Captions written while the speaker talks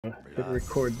Hit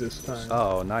record this time.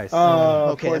 Oh, nice. Oh,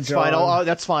 Okay, poor that's John. fine. Oh,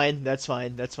 that's fine. That's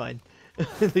fine. That's fine.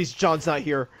 At least John's not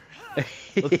here.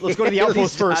 Let's go to the At outpost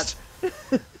least first.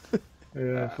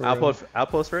 Yeah, for real.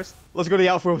 Outpost first? Let's go to the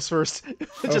outpost first.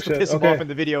 Just to shit, piss him okay. off in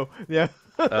the video. Yeah.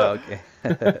 Oh,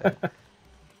 okay.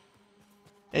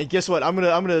 And guess what? I'm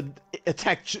gonna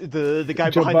attack the guy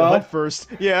behind the Jabba? hut first.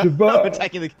 Yeah. Jabba. I'm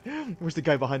attacking the. Where's the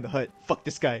guy behind the hut? Fuck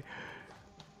this guy.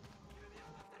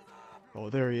 Oh,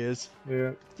 there he is.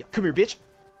 Yeah. Yeah, come here, bitch.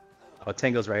 Oh,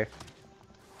 Tango's right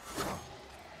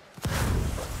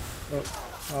here.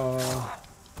 Oh.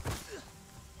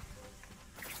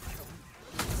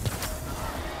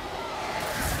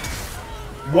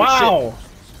 Wow!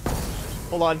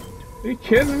 Hold on. Are you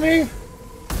kidding me?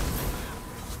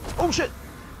 Oh shit.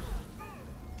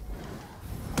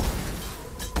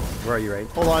 Where are you, right?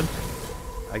 Hold on.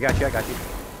 I got you, I got you.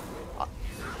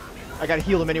 I gotta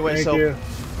heal him anyway. Thank so. you.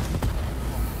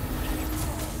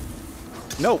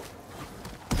 No!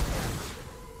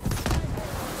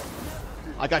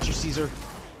 I got you, Caesar.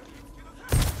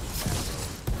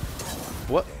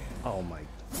 What? Oh my...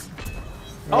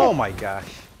 Oh my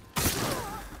gosh.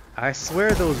 I swear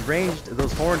those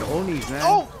horned Onis, man.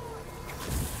 Oh!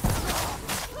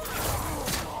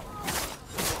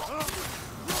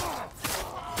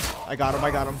 I got him,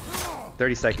 I got him.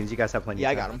 30 seconds, you guys have plenty Yeah,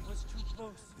 I of got time. him.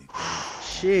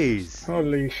 Jeez.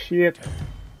 Holy shit.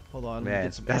 Hold on. Man,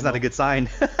 get some that's ammo. not a good sign.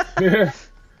 That's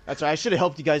right, I should have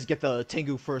helped you guys get the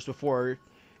Tengu first before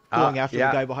going after yeah.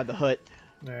 the guy behind the hut.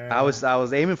 Yeah. I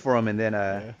was aiming for him, and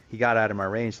then he got out of my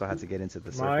range, so I had to get into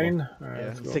the circle. Mine? Alright, Yeah,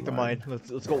 let's let's go take the mine.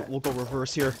 Let's go. We'll go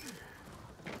reverse here.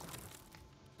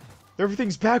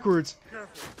 Everything's backwards.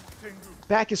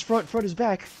 Back is front, front is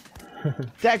back.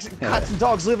 Cats and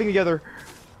dogs living together.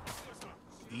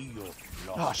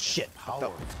 Oh shit. Fucked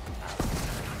up.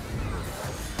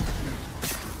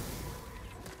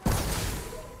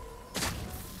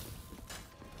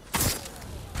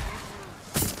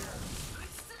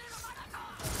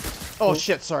 Oh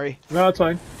shit, sorry. No, it's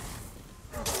fine.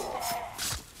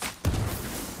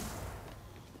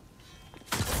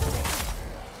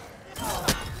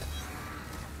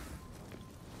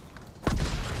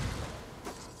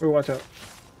 Oh, watch out.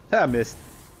 I missed.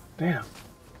 Damn.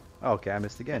 Okay, I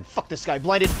missed again. Fuck this guy,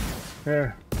 blinded.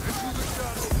 There.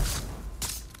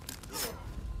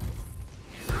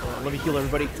 Let me heal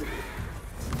everybody.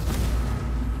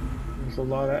 There's a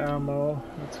lot of ammo.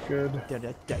 That's good. Did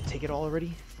I take it all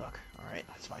already? Fuck. Alright,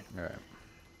 that's fine. Alright.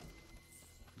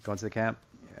 Going to the camp?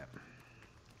 Yeah.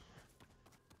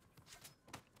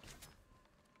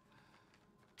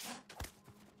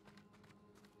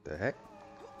 The heck?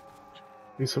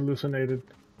 He's hallucinated.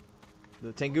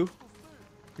 The Tengu?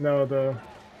 No, the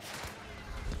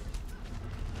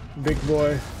big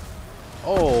boy.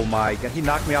 Oh my god, he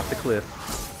knocked me off the cliff.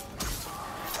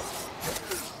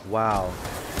 Wow.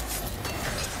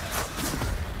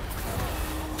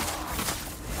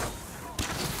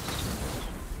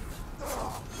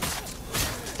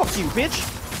 Fuck you,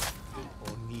 bitch!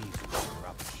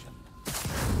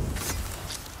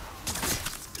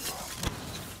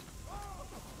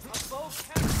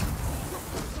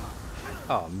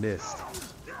 Oh, missed.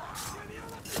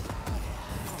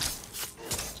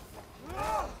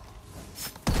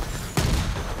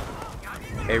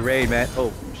 Hey, Raid, man.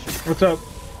 Oh, shit. What's up?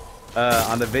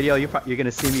 On the video, you're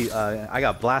gonna see me. I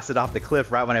got blasted off the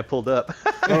cliff right when I pulled up.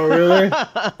 Oh, really?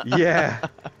 Yeah.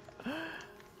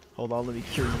 Hold on, let me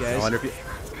cure you I guys. wonder if you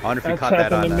That's caught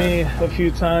that happened on. to me a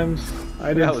few times.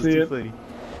 I That didn't was see too it. funny.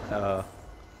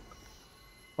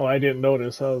 Oh, I didn't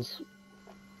notice. I was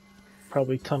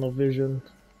probably tunnel vision.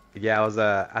 Yeah, I was.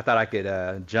 I thought I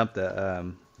could jump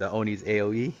the Oni's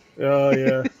AOE. Oh,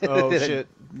 yeah. Oh shit.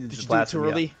 Did Just you do it blasted too me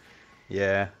up. early?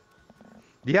 Yeah.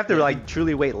 You have to like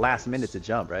truly wait last minute to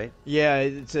jump, right? Yeah,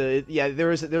 it's yeah,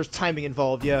 there's timing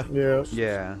involved, yeah. Yeah.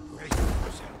 Yeah.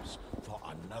 For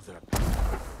another.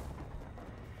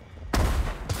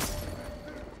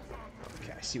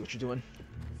 Okay, I see what you're doing.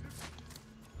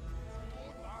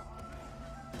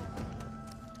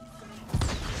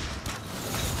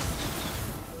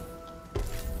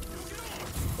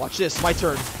 Watch this, my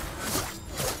turn.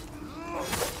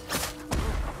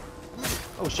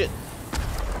 Oh shit.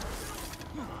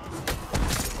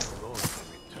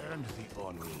 Returned the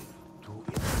Oni to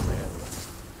its well.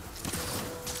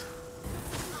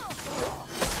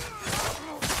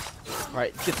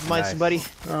 Alright, get the mine, Nice. somebody.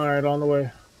 Alright, on the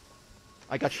way.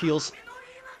 I got heals.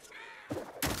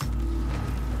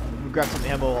 Grab some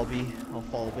ammo, I'll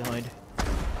fall behind.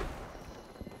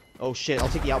 Oh shit, I'll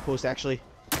take the outpost actually.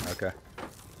 Okay.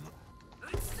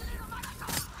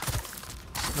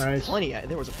 Nice.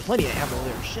 There was plenty of ammo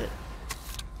there, shit.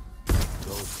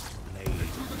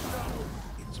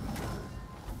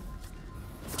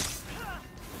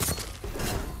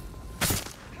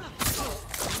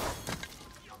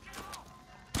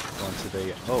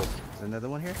 Oh, is another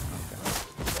one here? Okay.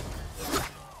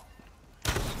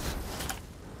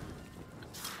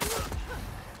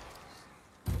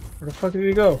 Where the fuck did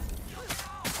he go?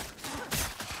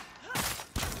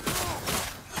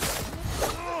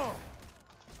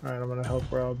 Alright, I'm gonna help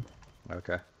Rob.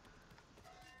 Okay. A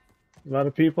lot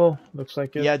of people? Looks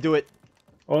like it. Yeah, do it.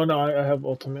 Oh no, I have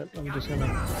ultimate. I'm just gonna...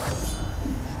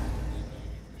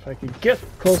 If I could get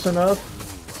close enough.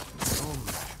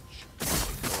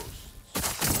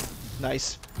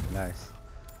 Nice. Nice.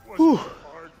 Whew.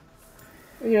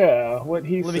 Yeah, what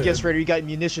he Let said. me guess, Raider, you got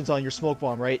munitions on your smoke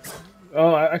bomb, right?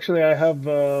 Oh, actually I have...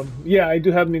 yeah, I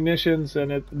do have munitions,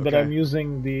 and but Okay. I'm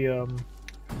using the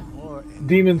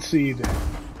Demon Seed.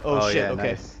 Oh, shit, yeah, okay.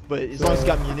 nice. But as long as you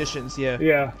got munitions, yeah.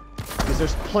 Yeah. Because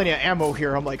there's plenty of ammo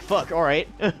here. I'm like, fuck, alright.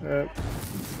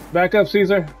 Back up,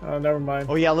 Caesar. Oh, never mind.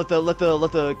 Oh yeah, let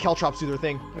the caltrops do their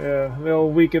thing. Yeah, they'll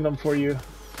weaken them for you.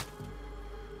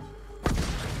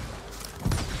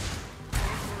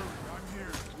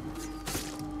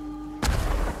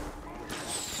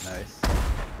 Nice.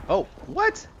 Oh,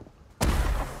 what?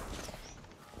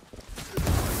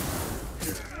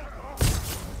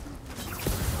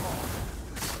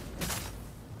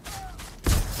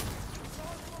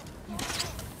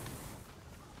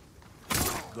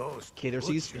 Ghost Okay, there's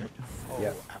these. butchered foe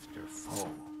Yep. after foe.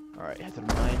 Alright, head to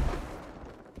the mine.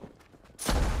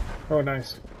 Oh,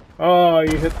 nice. Oh,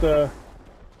 you hit the...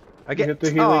 I get hit the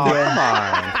healing oh, gem. come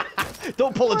on.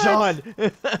 Don't pull a John!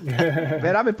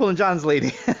 Man, I've been pulling John's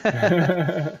lady.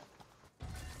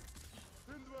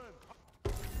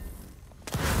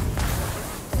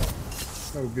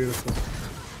 Oh, beautiful.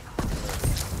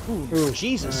 Ooh, Ooh,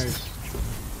 Jesus. Nice.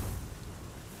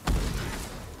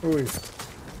 Ooh.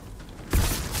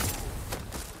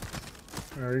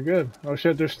 Very good. Oh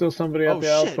shit, there's still somebody at Oh the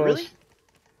shit, outpost.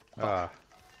 really?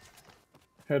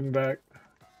 Heading back.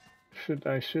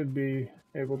 I should be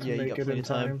able to Yeah, you make got it plenty in of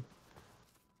time. time.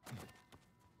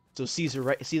 So Caesar,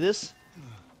 right? See this?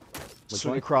 Which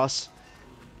Swing one? across.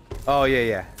 Oh, yeah,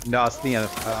 yeah. No, I was thinking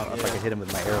if I Yeah. could hit him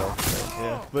with my arrow.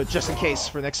 Yeah, but just in case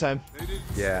for next time.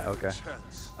 Yeah, okay.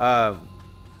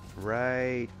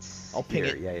 Right. I'll ping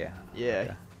here. it. Yeah, yeah. Yeah.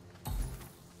 Okay.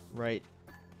 Right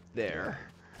there.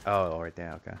 Oh, right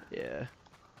there. Okay. Yeah.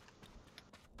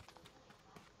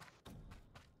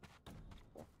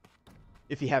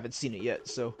 If you haven't seen it yet,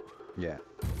 so Yeah.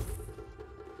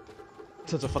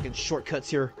 tons of fucking shortcuts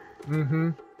here.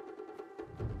 Mm-hmm.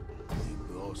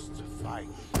 The ghosts fight.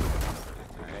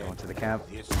 Going to the camp.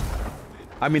 This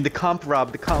I mean, the comp,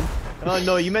 Rob. The comp. Oh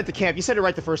no, you meant the camp. You said it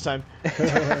right the first time.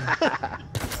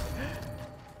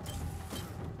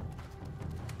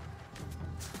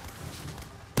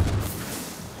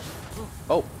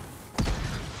 Oh.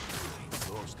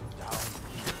 ghost down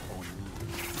on me.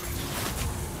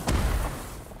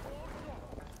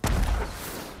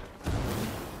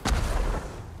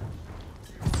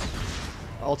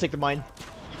 I'll take the mine.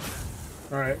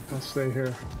 Alright, I'll stay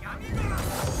here.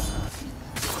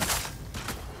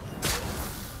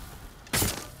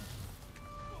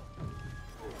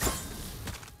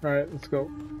 Alright, let's go.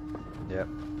 Yep.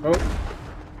 Oh,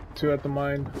 2 at the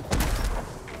mine.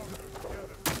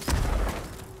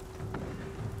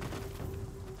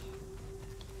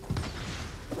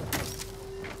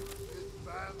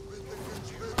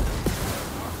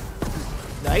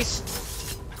 Nice.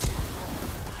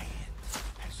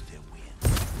 As the wind.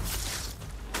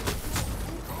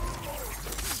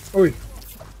 Oi.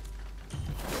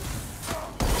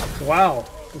 Wow,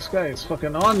 this guy is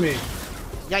fucking on me.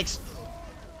 Yikes.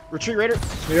 Retreat, Raider.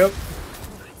 Yep.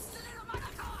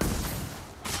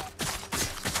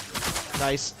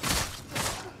 Nice.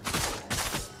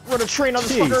 Run a train on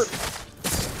this Jeez.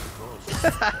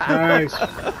 fucker. Nice.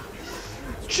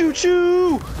 Choo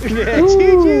choo. Yeah, Ooh.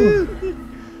 choo-choo.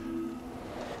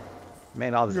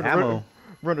 Man, all this You're gonna ammo.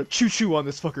 Run a choo choo on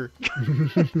this fucker.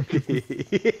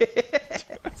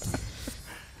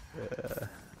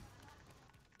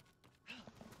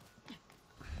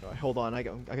 Alright, hold on, I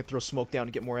can throw smoke down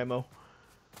to get more ammo.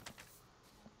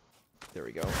 There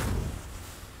we go.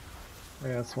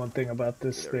 Yeah, that's one thing about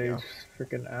this There we stage.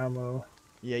 Freaking ammo.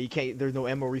 Yeah, you can't. There's no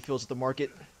ammo refills at the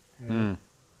market. Hmm.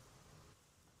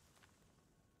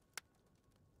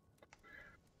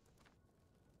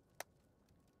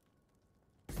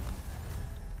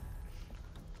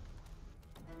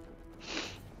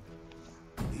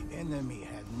 The enemy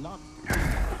had not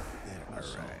their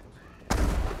assault.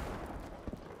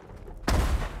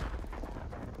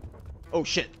 Oh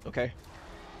shit. Okay.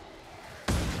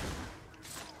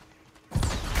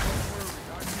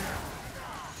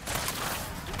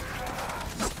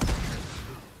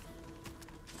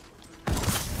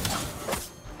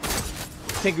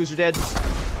 Tengus are dead.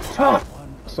 Oh,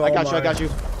 so I got you. I am got you.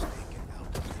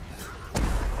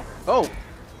 Oh,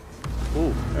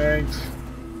 Ooh. Thanks.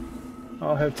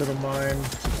 I'll head to the mine.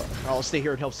 I'll stay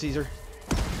here and help Caesar.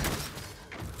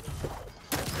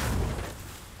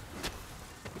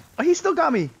 Oh, he still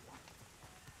got me.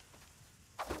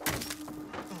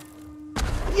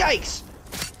 Yikes!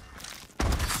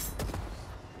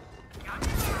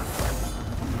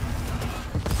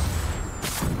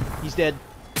 He's dead.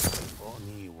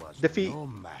 Oni was Defeat. no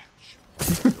match.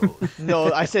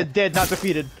 No, I said dead, not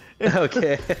defeated.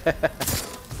 Okay.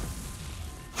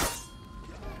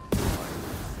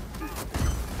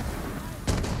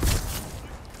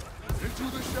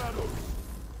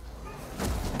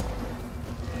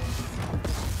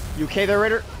 You okay there,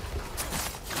 Raider?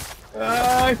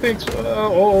 I think so.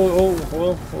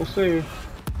 Well, we'll see.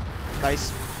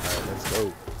 Nice. Alright, let's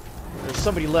go. There's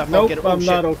somebody left. I'll Nope, get it. Oh, I'm shit.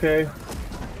 not okay.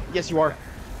 Yes, you are.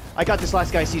 I got this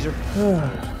last guy, Caesar.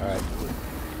 Alright.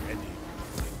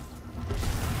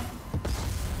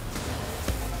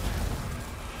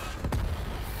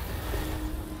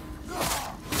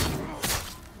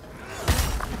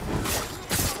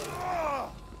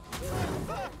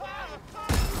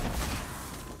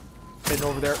 Heading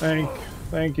over there.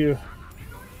 Thank you.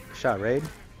 Shot raid.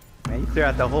 Man, you cleared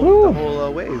out the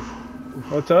whole wave.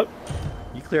 What's up?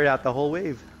 You cleared out the whole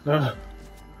wave. Uh,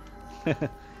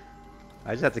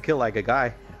 I just have to kill like a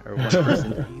guy or one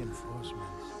person. Reinforcements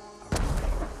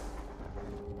arrive.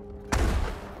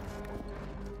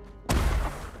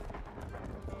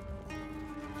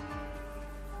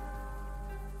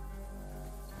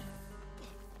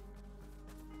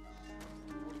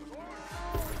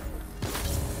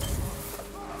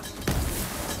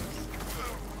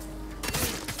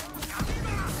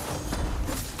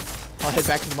 I'll head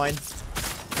back to the mine.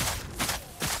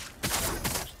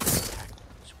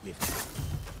 Swift.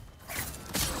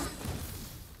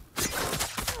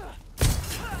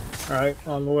 Alright,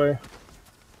 on the way.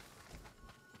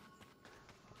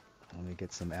 Let me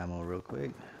get some ammo real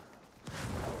quick.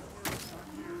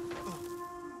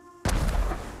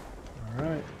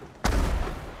 Alright.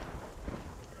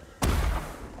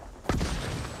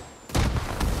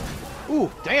 Ooh,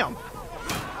 damn!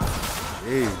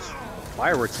 Jeez.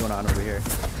 Fireworks going on over here.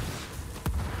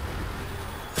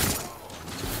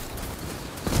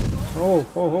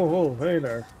 Oh, hey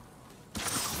there.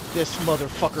 This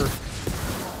motherfucker.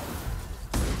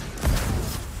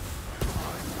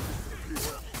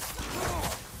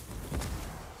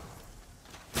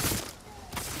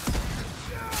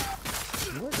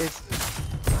 What is...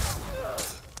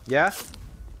 Yeah?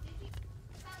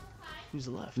 Who's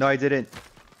left? No, I didn't.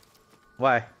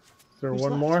 Why? Is there Who's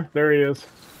one left? more? There he is.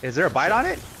 Is there a bite on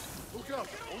it?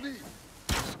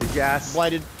 Did you ask?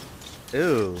 Blinded.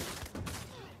 Ooh. Is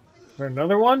there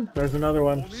another one? There's another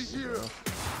one.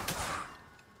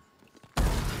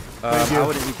 I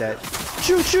wouldn't eat that.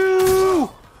 Choo choo!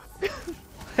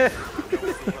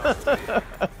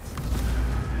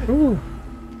 Ooh,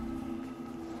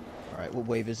 Alright, what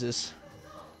wave is this?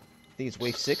 I think it's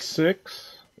wave 6.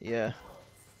 6. Yeah.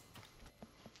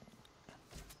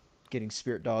 Getting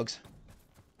spirit dogs.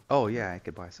 Oh yeah, I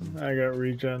could buy some. I got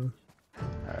regen.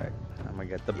 Alright, I'm gonna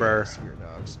get the burr. Spirit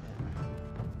dogs.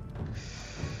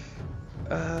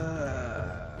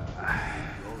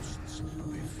 Ghosts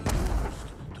refused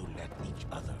to let each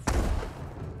other fall.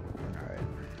 Alright.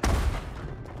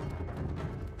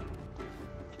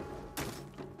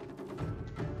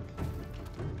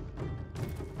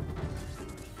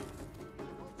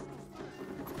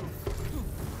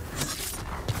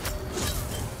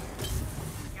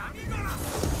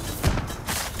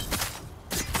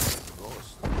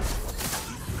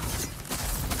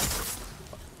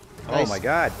 Oh Nice. my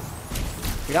god.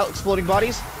 Get out, exploding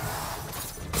bodies.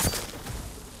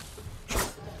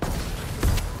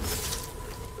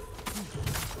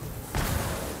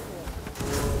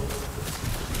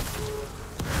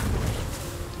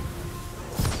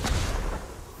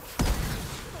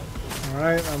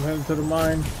 Alright, I'm heading to the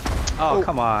mine. Oh,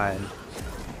 come on.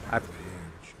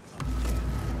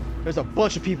 There's a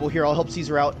bunch of people here. I'll help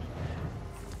Caesar out.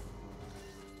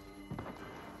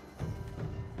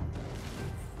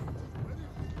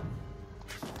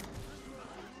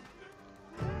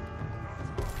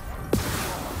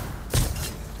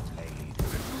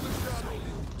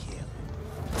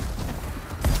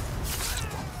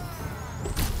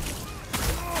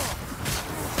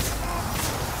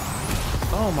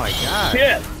 Oh my god.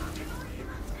 Shit!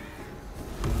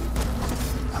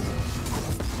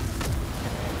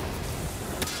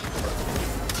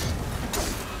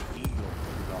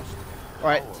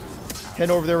 Alright.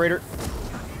 Head over there, Raider.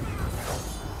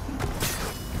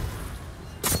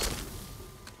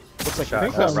 like shot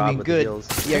think I'm Rob being with good. the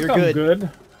heals. Yeah, you're I'm good. good.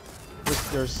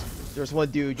 There's one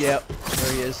dude. Yep,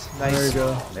 there he is. Nice. There you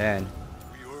go. Man.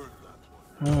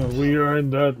 Oh, we are in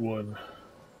that one.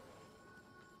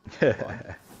 I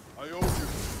owe you.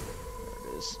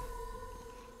 There it is.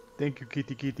 Thank you,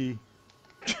 Kitty Kitty.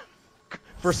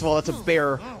 First of all, that's a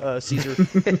bear, Caesar.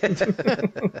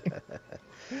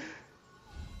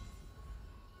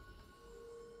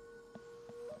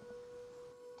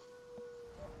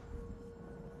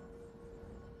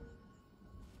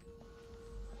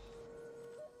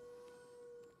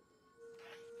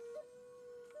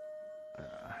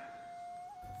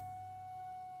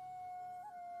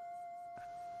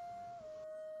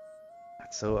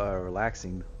 That's so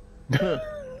relaxing.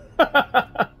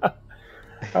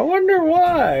 I wonder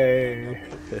why.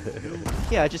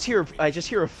 Yeah, I just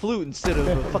hear a flute instead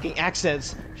of fucking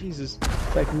accents. Jesus.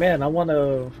 It's like, man, I want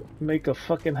to make a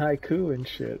fucking haiku and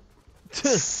shit.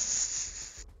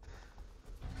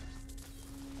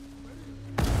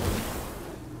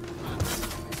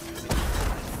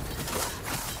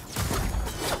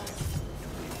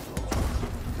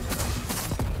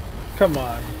 Come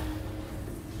on.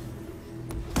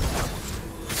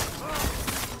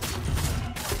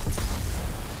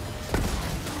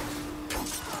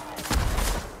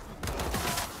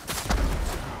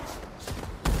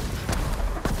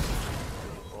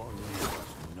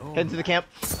 Head to the camp.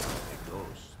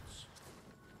 Ghosts.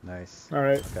 Nice. All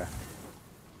right. Okay.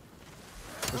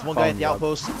 There's one guy at the Rob.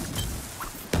 outpost.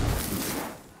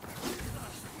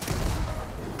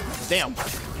 Damn.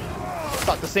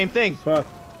 Thought the same thing. Fuck.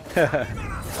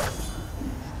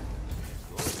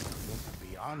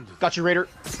 Beyond Got you, Raider.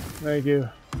 Thank you.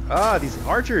 Ah, these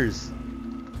archers.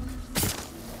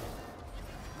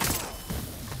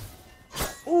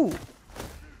 Ooh.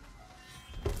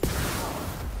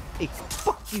 Hey,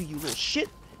 fuck you, you little shit.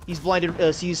 He's blinded,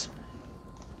 sees.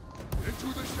 into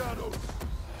the shadows.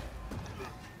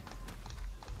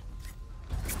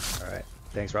 All right.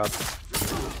 Thanks, Rob.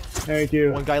 Thank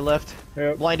you. One guy left.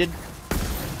 Yep. Blinded.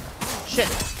 Shit.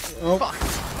 Oh,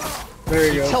 Fuck. there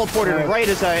you He go. teleported Nice. right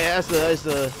as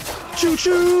the choo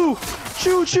choo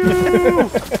choo choo.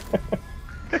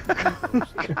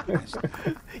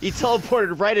 He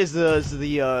teleported right as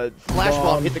the flash bomb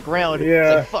Bomb. hit the ground.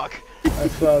 Yeah. It's like, fuck. I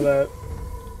saw that.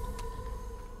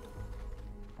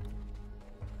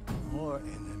 More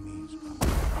enemies.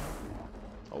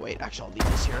 Oh wait, actually I'll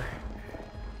leave this here.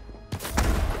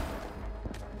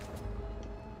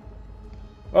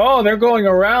 Oh, they're going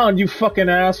around, you fucking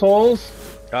assholes.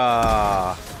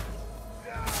 Ah.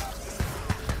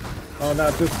 Oh,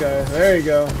 not this guy. There you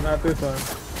go. Not this one.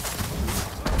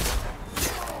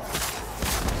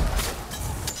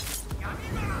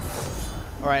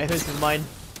 Alright, this is mine.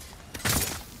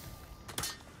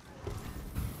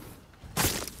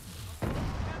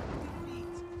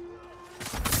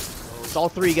 It's all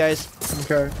three, guys.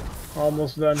 Okay.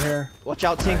 Almost done here. Watch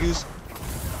out, Tengus.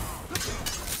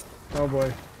 Oh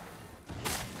boy.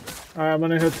 Alright, I'm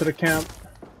gonna head to the camp.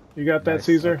 You got that, Nice.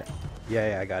 Caesar? Okay.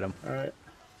 Yeah, I got him. Alright.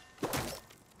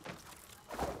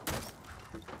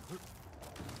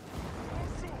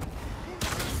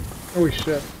 Oh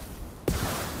shit.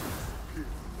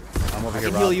 I'm over I here,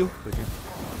 can Rob. heal you. Would you?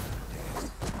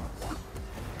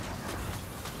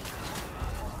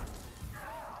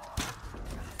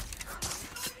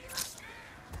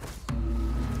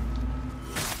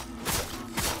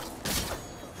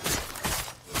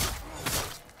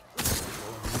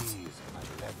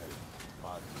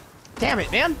 Damn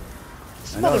it, man!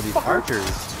 This I know these motherfucker.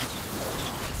 archers.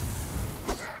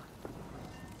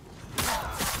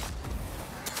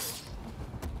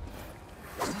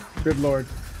 Good lord.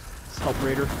 Let's help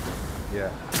Raider. Yeah.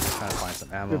 Trying to find some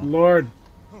Good ammo. lord.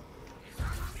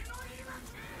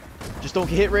 Just don't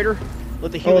get hit, Raider.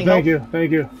 Let the Oh, healing thank help. you.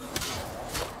 Thank you.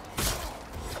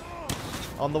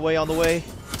 On the way, on the way.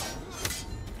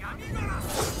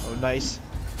 Oh, nice.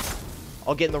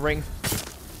 I'll get in the ring.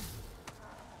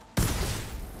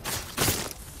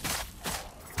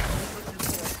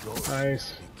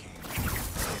 Nice.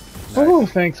 Oh,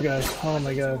 thanks, guys. Oh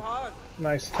my god.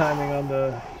 Nice timing on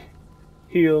the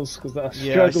heals, because I was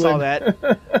Yeah, I struggling. saw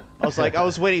that. I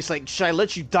was waiting. It's like, should I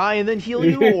let you die and then heal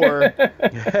you, or?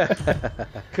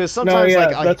 Because sometimes, yeah,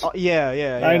 like, that's-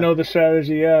 yeah. I know the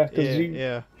strategy, yeah, because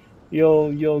Yeah,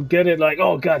 you'll get it like,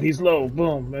 oh god, he's low,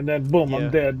 boom, and then boom, Yeah. I'm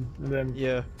dead, and then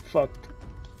yeah. fucked.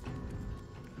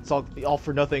 It's all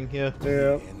for nothing. Yeah.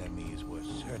 Yeah. Enemies were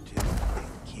certain they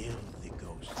killed the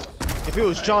ghosts. If it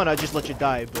was John, I'd just let you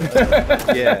die.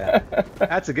 But Yeah.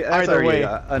 That's a good. That's Either already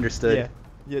way. understood.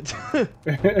 yeah. Is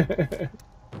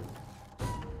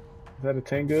that a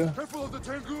Tengu? Careful of the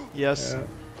Tengu! Yes.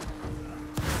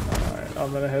 Yeah.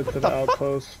 I'm gonna head to the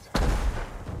outpost.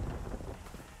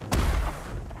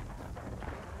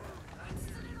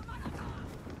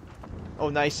 Oh,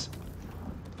 nice.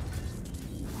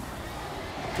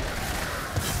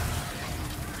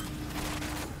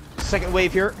 Second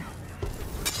wave here.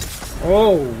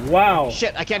 Oh wow!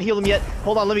 Shit, I can't heal him yet.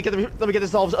 Hold on, let me get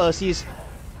this all seize.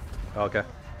 Okay.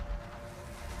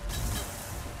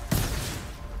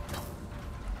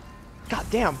 God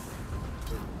damn.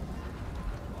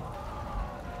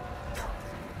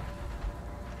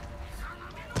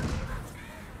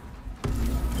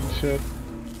 Shit.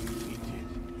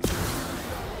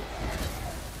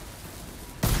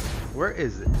 Where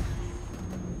is it?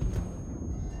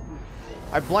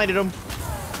 I blinded him.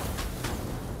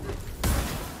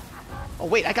 Oh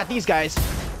wait, I got these guys.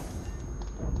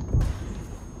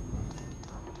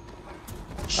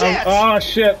 Shit! Oh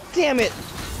shit! Damn it!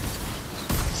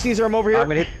 Caesar, I'm over here. I'm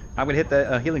gonna hit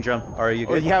the healing drum. Are you Oh,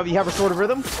 good? you have restorative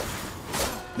rhythm?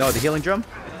 No, the healing drum.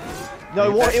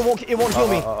 No, it won't heal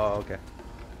me. Oh, okay.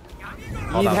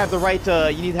 You need to have the right.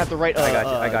 You need to have the right.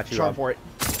 I got you, charm Rob. for it.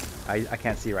 I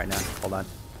can't see right now. Hold on.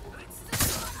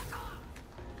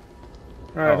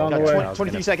 Alright, Oh, on the okay. way.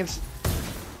 23 seconds.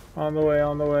 On the way,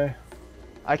 on the way.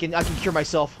 I can cure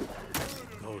myself.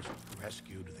 Those who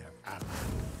rescued their ally.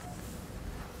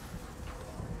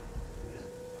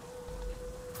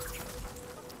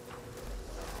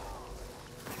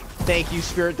 Thank you,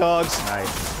 spirit dogs.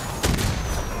 Nice.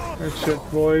 Good shit,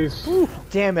 boys. Whew,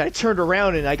 damn it! I turned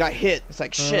around and I got hit. It's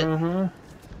like shit.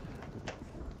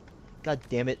 God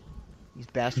damn it, these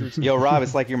bastards. Yo, Rob,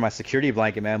 it's like you're my security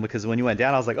blanket, man. Because when you went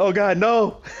down, I was like, oh god,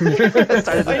 no.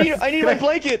 I need my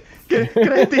blanket. Can I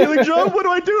hit the healing drum? What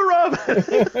do I do, Rob?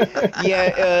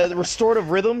 Yeah, the restorative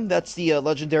rhythm. That's the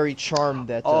legendary charm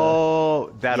that.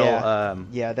 Oh, that'll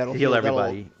yeah, that'll heal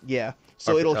everybody. Yeah,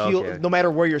 so Or- it'll heal okay. no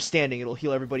matter where you're standing. It'll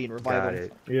heal everybody and revive Got them.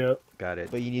 it. Yep. Got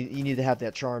it. But you need to have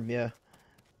that charm. Yeah.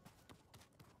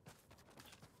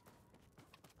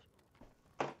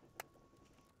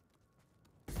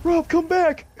 Rob, come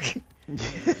back!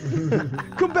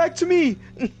 Come back to me!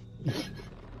 Even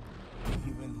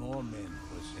more men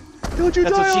were sent. Don't you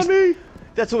That's die what on me!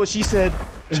 That's what she said.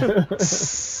 I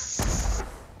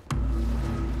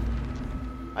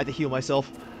had to heal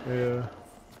myself. Yeah.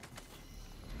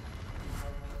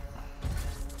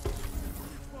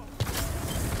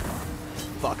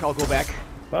 Fuck, I'll go back.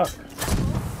 Fuck. For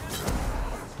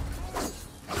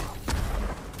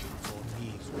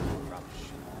these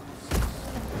corruption.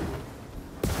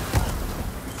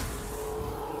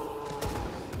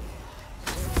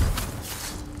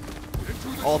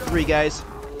 All three guys.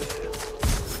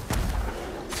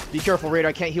 Be careful, Raider.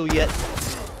 I can't heal yet.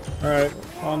 Alright,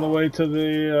 on the way to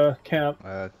the camp.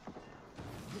 Alright.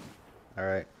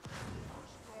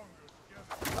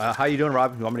 How you doing,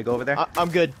 Rob? You want me to go over there? I'm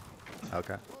good.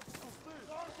 Okay.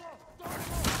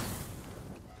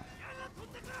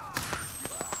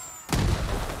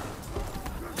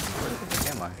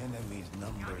 Where am I? Enemies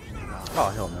numbers now. Oh,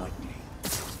 hell no.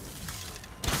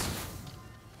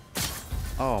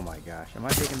 Oh my gosh. Am I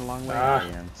taking the long way? I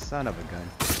am. Son of a gun.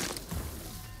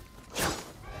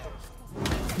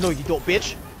 No, you don't,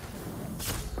 bitch.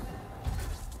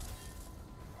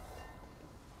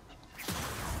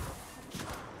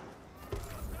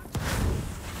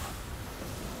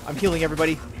 I'm healing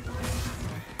everybody.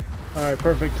 Alright,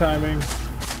 perfect timing.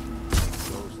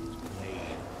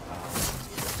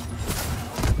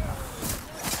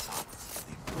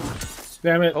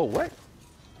 Damn it. Oh, what?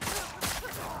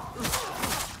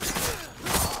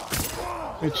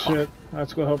 Good shit.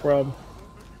 Let's go help Rob.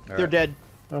 They're dead.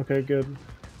 Okay, good.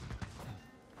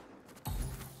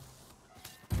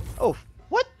 Oh,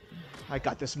 what? I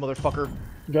got this motherfucker.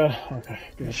 Okay,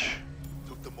 good.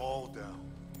 Took them all down.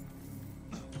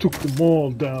 Took them all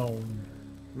down.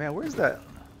 Man, where's that?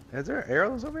 Is there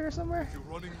arrows over here somewhere? You're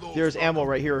running low. There's ammo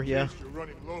right here, yeah. You're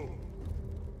running low.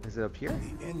 Is it up here?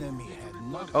 The enemy had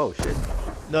not. Oh shit.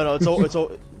 No, it's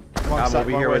wrong I'm side,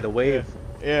 over wrong here way. where the wave.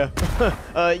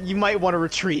 Yeah. You might want to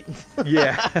retreat.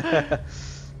 Yeah.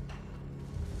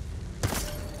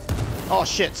 Oh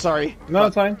shit, sorry. No,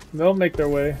 it's fine. They'll make their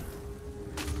way.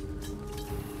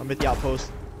 I'm at the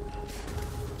outpost.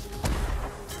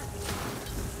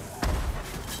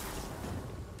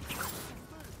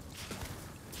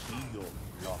 Ego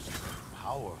lost a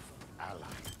powerful ally.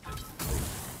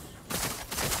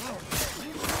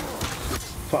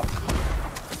 Fuck.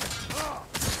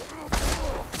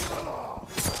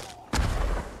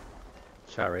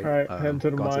 Shot right. Alright, heading to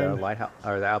the going mine. the lighthouse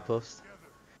or the outpost.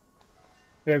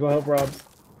 Yeah, go help Rob.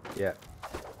 Yeah.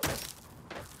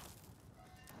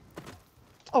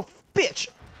 Oh, bitch!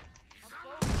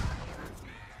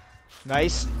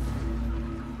 Nice.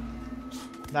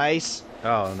 Nice.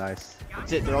 Oh, nice.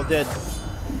 That's it. They're all dead.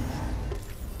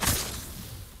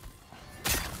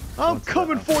 I'm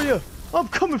coming for you. I'm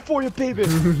coming for you, baby.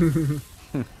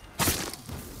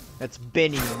 That's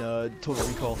Benny in Total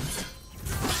Recall.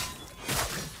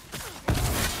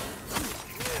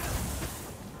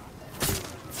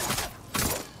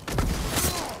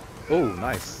 Oh,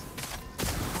 nice.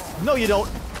 No, you don't.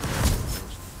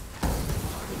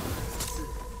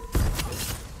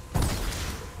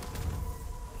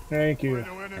 Thank you.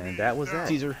 And that was that.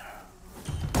 Caesar.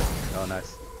 Oh,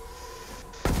 nice.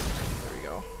 There we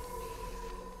go.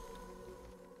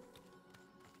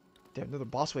 Damn, another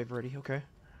boss wave already. Okay.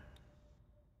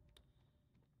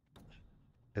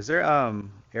 Is there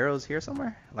arrows here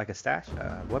somewhere? Like a stash?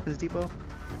 Weapons depot?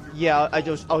 Yeah, I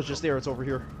was just there. It's over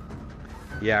here.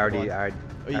 Yeah, I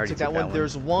Oh, you already took that one?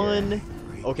 There's one.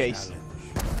 Yeah. Okay.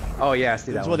 Oh yeah, I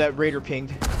see that There's one. one that Raider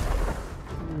pinged.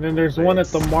 And then there's one at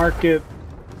the market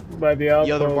by the outpost.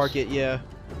 The other market, yeah.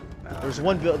 There's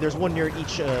one. There's one near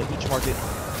each market.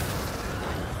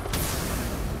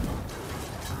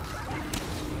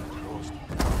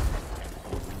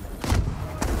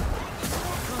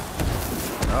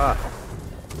 Ah.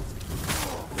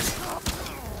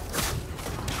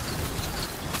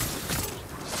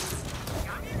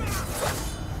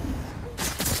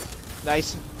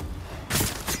 Nice.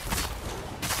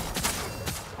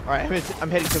 All right, I'm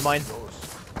heading to mine.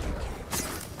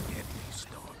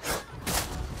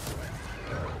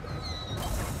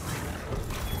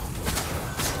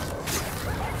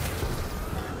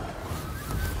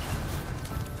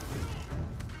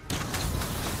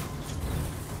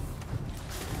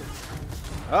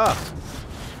 Ah.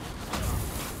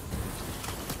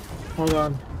 Hold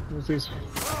on. What's these?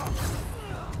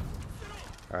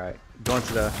 All right, going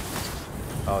to the.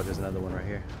 Oh, there's another one right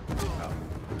here. Oh.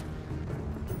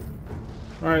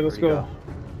 All right, let's Where'd you go.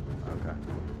 Okay.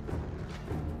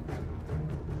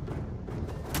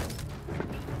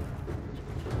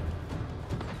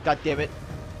 God damn it.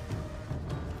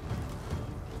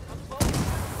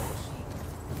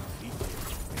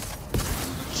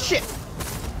 Shit.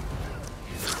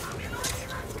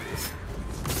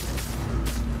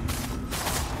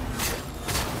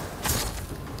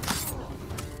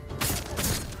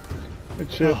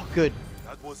 Good shit. Oh, good.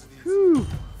 That wasn't easy. Whew.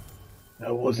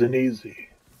 That wasn't easy.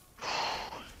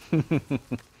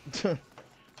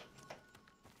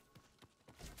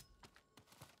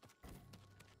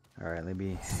 All right, let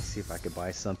me see if I could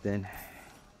buy something.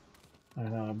 I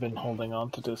know, I've been holding on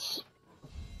to this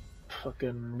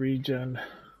fucking regen.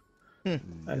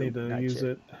 I need to Not use yet.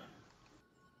 it.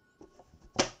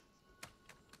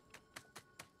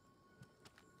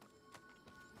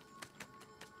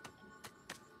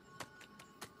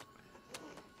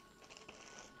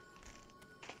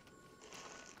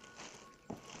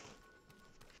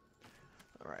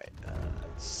 All right.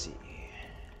 Let's see.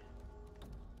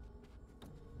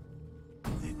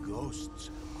 The ghosts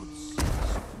could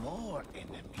sense more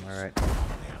enemies. All right, on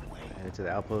their way. headed to the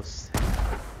outpost.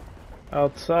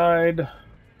 Outside.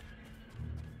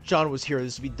 John was here.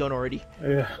 This would be done already.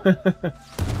 Yeah.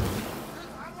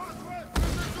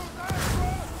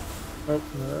 Oh,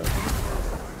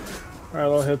 Alright,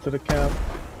 I'll head to the camp.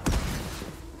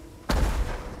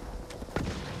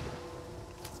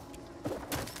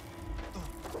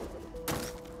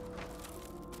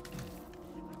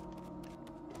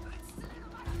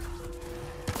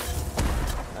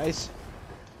 Nice.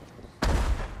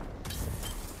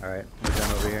 All right, we're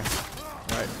done over here.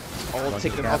 All right. I'll Going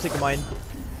take to the them. I'll camp. take mine.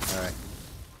 All right.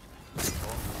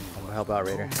 I'm gonna help out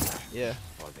Raider. Yeah.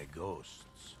 For the ghosts.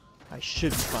 I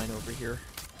should be fine over here.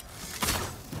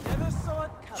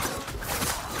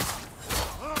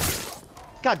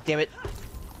 God damn it.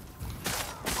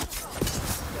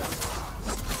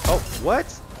 Oh,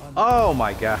 what? Oh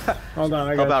my god. Hold on,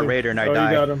 I How got about you. Raider and I oh,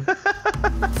 die? You got him.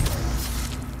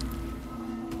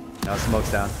 Now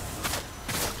smoke's down.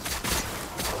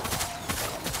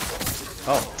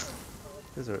 Oh.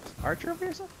 There's an archer over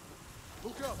here or something?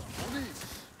 Look out, police.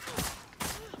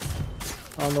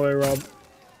 On the way, Rob.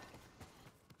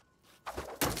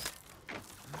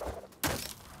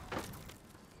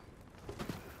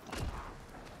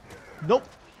 Nope.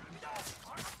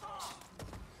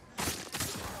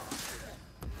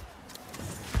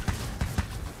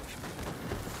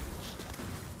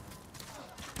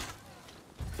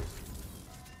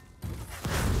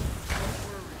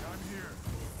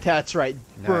 That's right.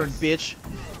 Burn, Nice. bitch.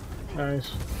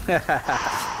 Nice.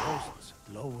 Ghosts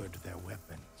lowered their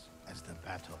weapons as the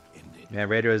battle ended. Man,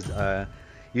 Raider was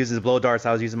using his blow darts.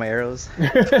 I was using my arrows.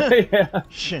 Yeah.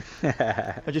 Shit.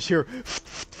 I just hear.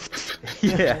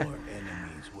 Yeah. More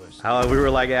How we were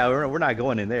like, yeah, we're not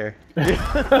going in there.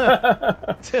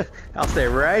 I'll stay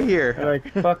right here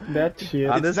Like, fuck that shit.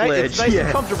 on this It's ledge. nice yeah.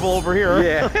 and comfortable over here.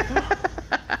 Yeah.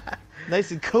 Nice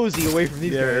and cozy away from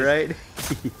these Yeah, guys. right.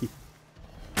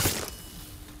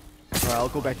 Alright, I'll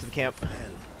go back to the camp.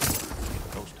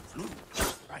 Ghost flew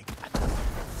right at them.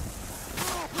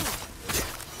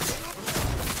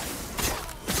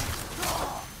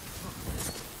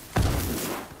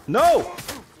 No.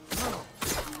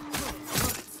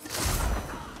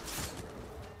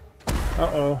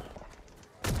 Uh-oh.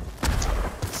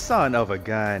 Son of a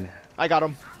gun. I got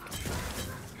him.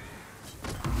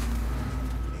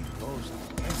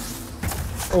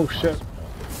 Oh, shit.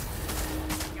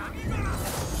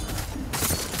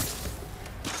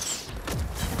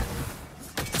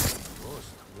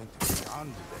 Ghost went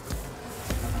beyond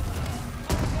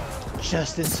them.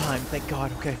 Just in time, thank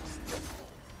God. Okay.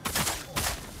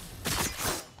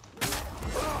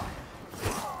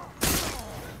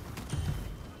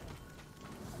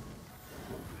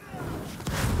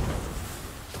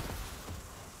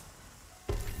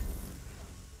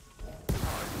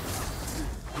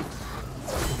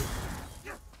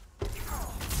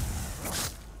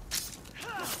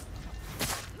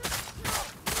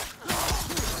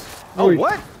 Oh, Oi.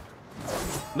 what?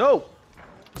 No.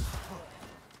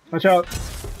 Watch out.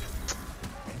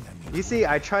 You see,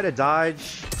 I try to dodge.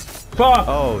 Fuck!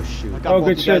 Oh, shoot. got Oh, both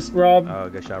good you shit, guys. Rob. Oh,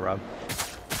 good shot, Rob.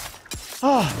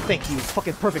 Oh, thank you.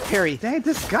 Fucking perfect parry. Dang,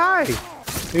 this guy.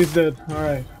 He's dead.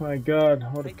 Alright. My god.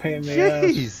 What a pain in the ass.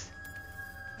 Jeez.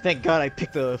 Thank God I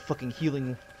picked the fucking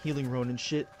healing rune and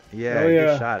shit. Yeah, Oh, yeah.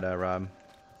 good shot, Rob.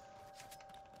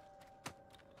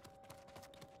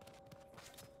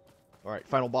 Alright,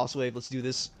 final boss wave. Let's do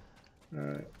this.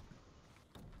 Alright.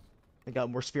 I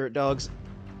got more spirit dogs.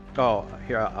 Oh,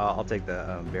 here, I'll take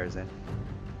the bears in.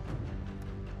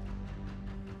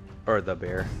 Or the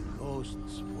bear.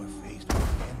 Ghosts were faced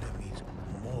with enemies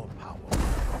more powerful than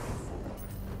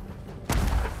before.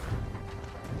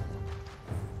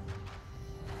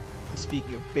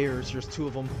 Speaking of bears, there's two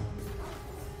of them.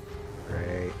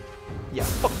 Great. Yeah,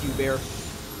 fuck you, bear.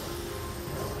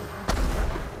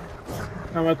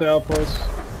 I'm at the outpost.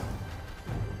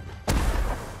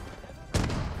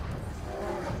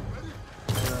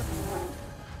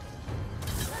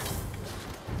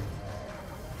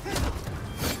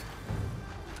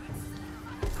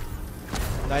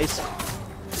 Nice.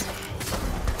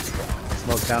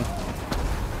 Smoke down.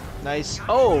 Nice.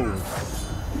 Oh!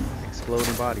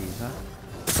 Exploding bodies, huh?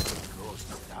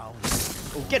 Ghost down.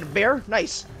 Oh, get it, bear.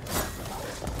 Nice.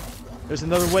 There's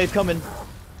another wave coming.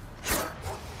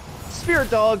 Spirit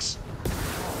dogs.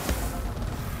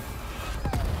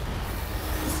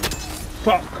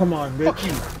 Fuck, come on, bitch. Fuck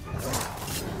you.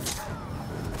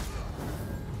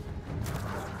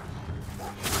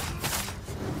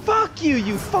 Fuck you,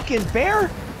 you fucking bear.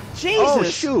 Jesus. Oh,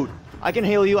 shoot! I can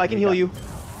heal you. I can heal you.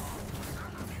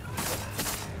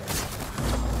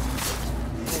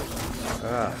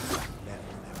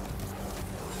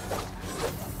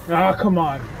 Ah, come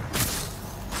on.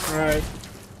 Alright.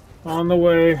 On the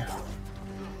way.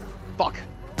 Fuck.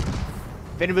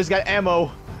 If anybody's got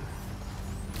ammo.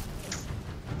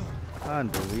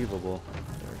 Unbelievable.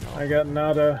 I got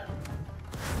nada.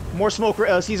 More smoke,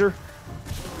 Caesar.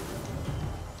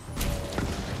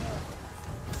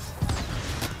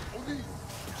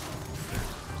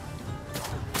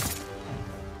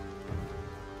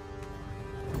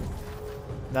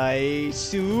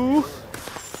 Nice. Ooh.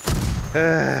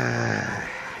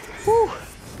 Whew.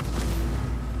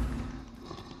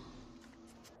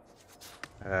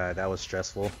 That was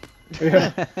stressful. Yeah.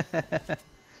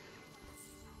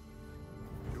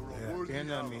 Their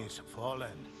enemies fallen.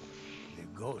 The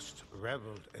ghosts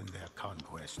reveled in their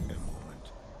conquest a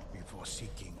moment before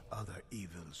seeking other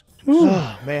evils to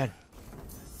Oh, man.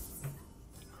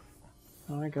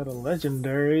 I got a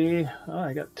legendary. Oh,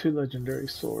 I got 2 legendary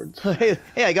swords. Hey,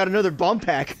 I got another bomb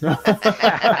pack.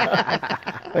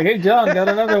 Like, hey, John, got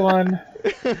another one.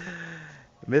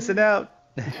 Missing out.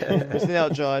 Missing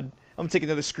out, John. I'm gonna take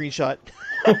another screenshot.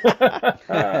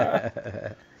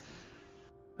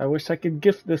 I wish I could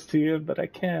gift this to you, but I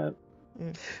can't.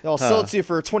 I'll sell it to you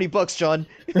for $20, John.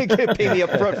 Pay me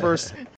up front first.